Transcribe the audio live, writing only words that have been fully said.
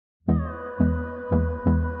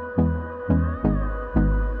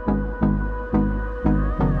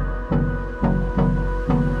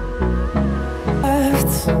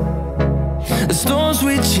storms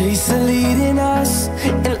we chase are leading us,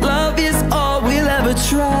 and love is all we'll ever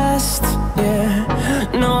trust. Yeah,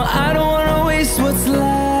 no, I don't wanna waste what's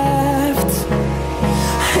left.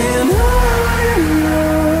 And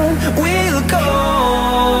on we'll go,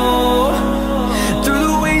 through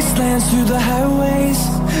the wastelands, through the highways,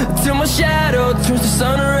 till my shadow turns to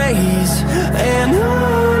sun rays. And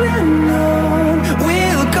on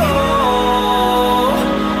we'll go,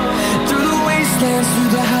 through the wastelands,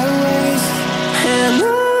 through the highways, and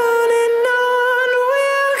on.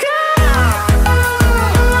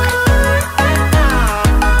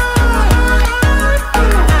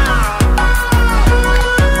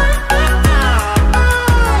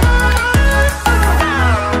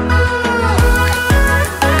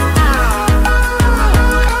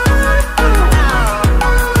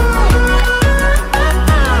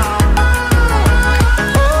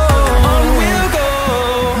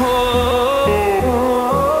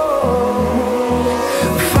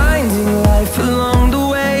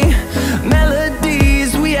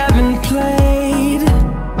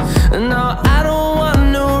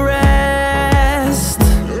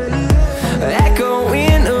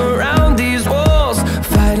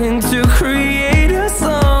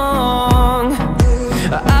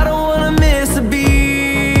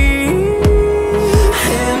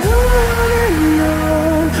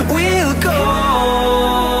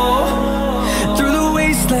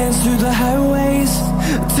 Through the highways,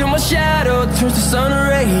 till my shadow turns to sun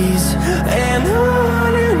rays. And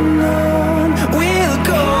on we'll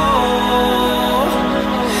go,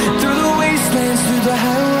 through the wastelands, through the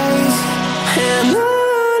highways, and on.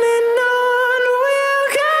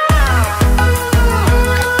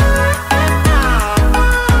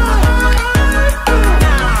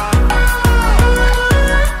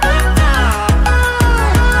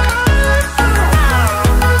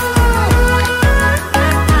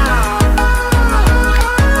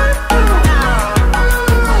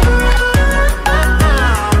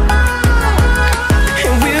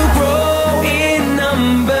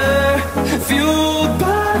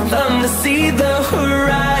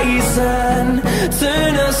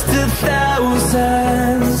 Turn us to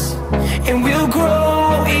thousands, and we'll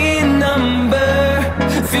grow in number,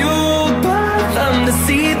 fueled by them to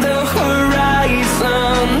see the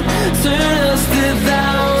horizon. Turn us to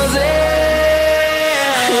thousands,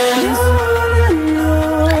 and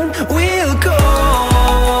on we'll go,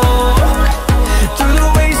 through the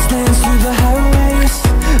wastelands, through the highways,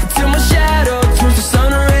 till my shadow turns to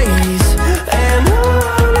sun rays. And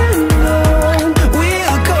on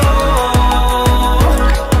we'll go,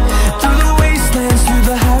 through the wastelands, through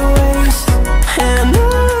the highways, and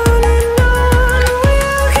on we'll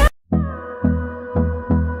go.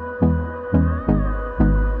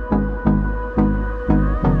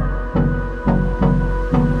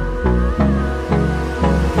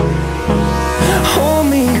 Hold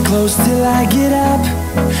me close till I get up.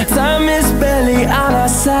 Time is barely on our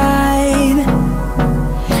side.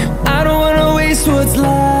 I don't wanna waste what's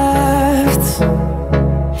left.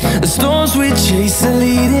 The storms we chase are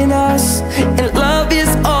leading us, and love is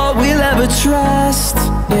all we'll ever trust.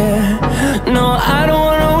 Yeah, no, I don't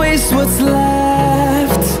wanna waste what's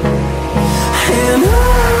left. And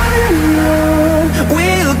on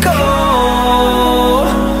we'll go,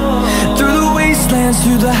 through the wastelands,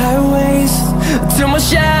 through the highways, till my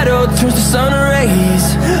shadow turns to sun rays.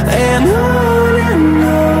 And on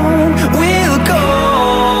we'll go,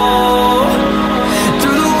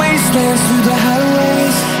 through the wastelands, through the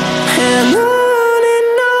highways, and on.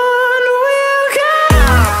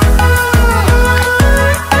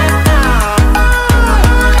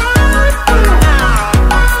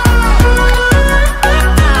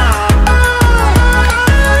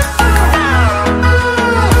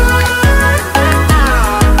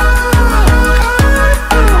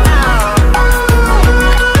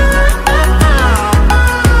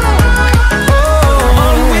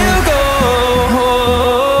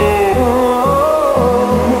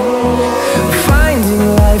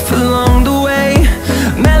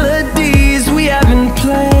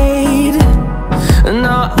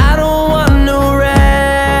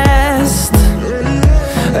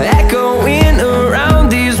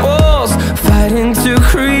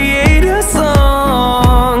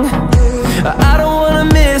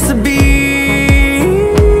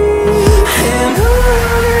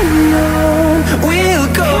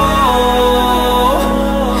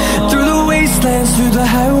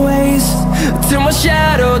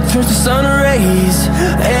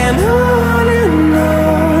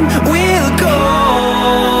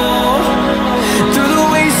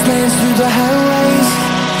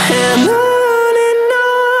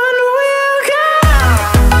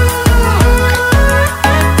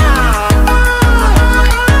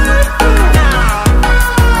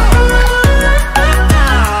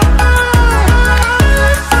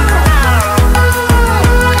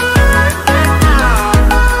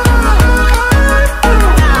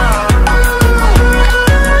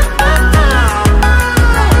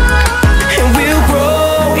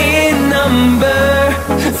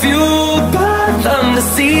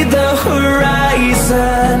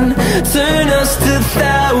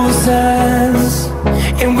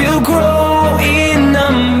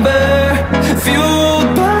 fueled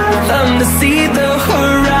by them to see the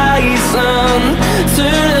horizon,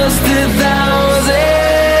 turn us to thousands.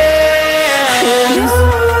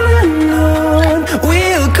 And on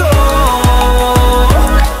we'll go,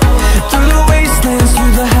 through the wastelands,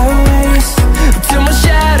 through the highways, till my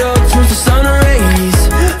shadow turns to sun rays.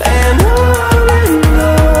 And on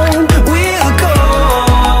we'll go,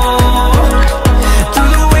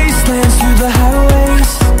 through the wastelands, through the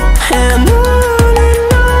highways. And on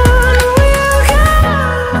we'll go.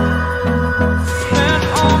 Spent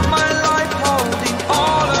all my life holding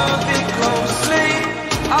all of it closely.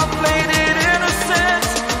 I played it innocent,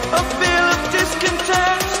 a feel of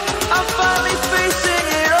discontent. I'm finally facing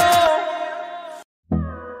it all.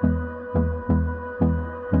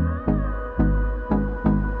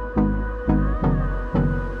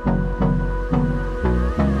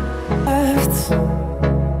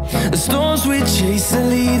 The storms we chase are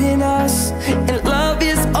leading us, and love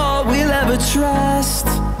is all we'll ever trust.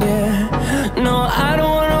 Yeah, no, I don't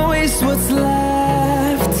wanna waste what's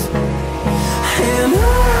left. And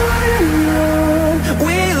on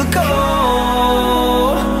we'll go,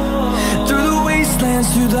 through the wastelands,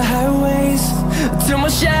 through the highways, till my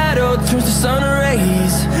shadow turns to sun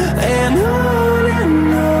rays. And on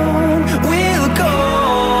we'll go,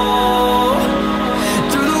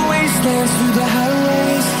 through the wastelands, through the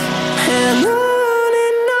highways. And on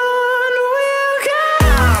we'll go.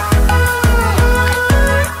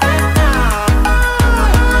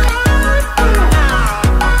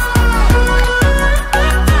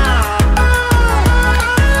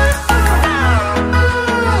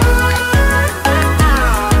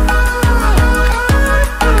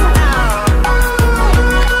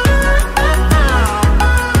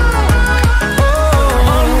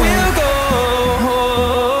 On we'll go,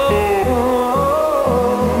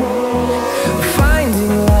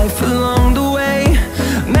 finding life along the way,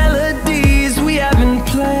 melodies we haven't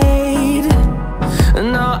played.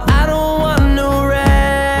 No, I don't want no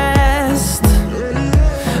rest,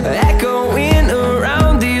 echoing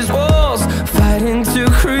around these walls, fighting to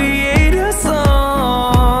create a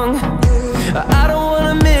song. I don't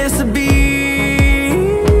wanna miss a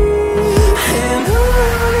beat. And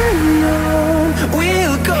on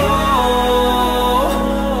we'll go,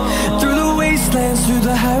 through the wastelands, through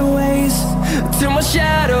the highways, till my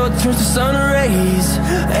shadow turns to sun rays.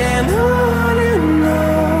 And on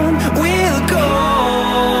we'll go,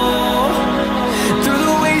 through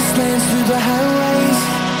the wastelands, through the highways.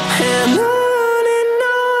 And on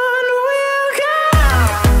we'll go.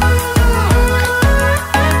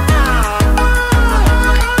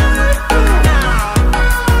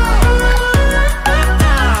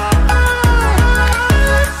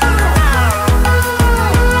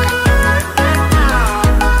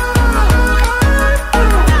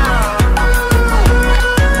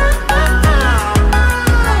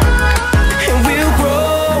 And we'll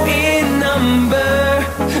grow in number,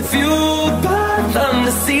 fueled by them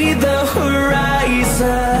to see the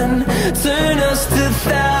horizon, turn us to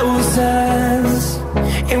thousands.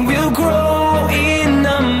 And we'll grow in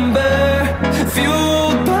number,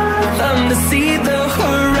 fueled by them to see the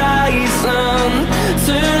horizon,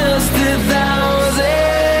 turn us to thousands.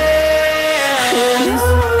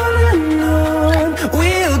 And on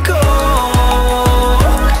we'll go,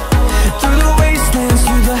 through the wastelands,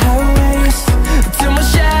 through the highways, till my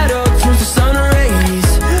shadow turns to sun rays.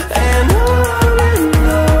 And on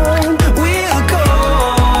we'll go,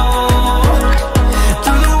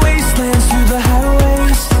 through the wastelands, through the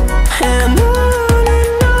highways. And on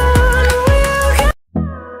we'll go.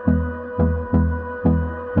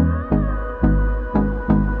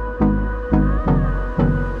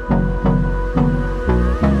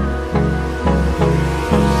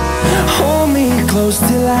 Hold me close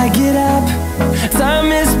till I get up,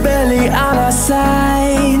 time is barely on our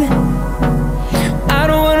side. I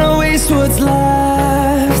don't wanna waste what's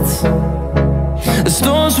left. The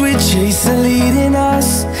storms we chase are leading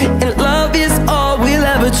us, and love is all we'll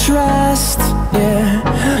ever trust. Yeah,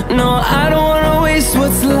 no, I don't wanna waste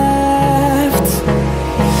what's left.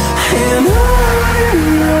 And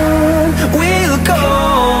on we'll go,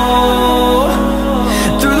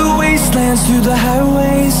 through the wastelands, through the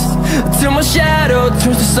highways, till my shadow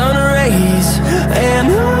turns to sun rays. And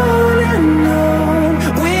on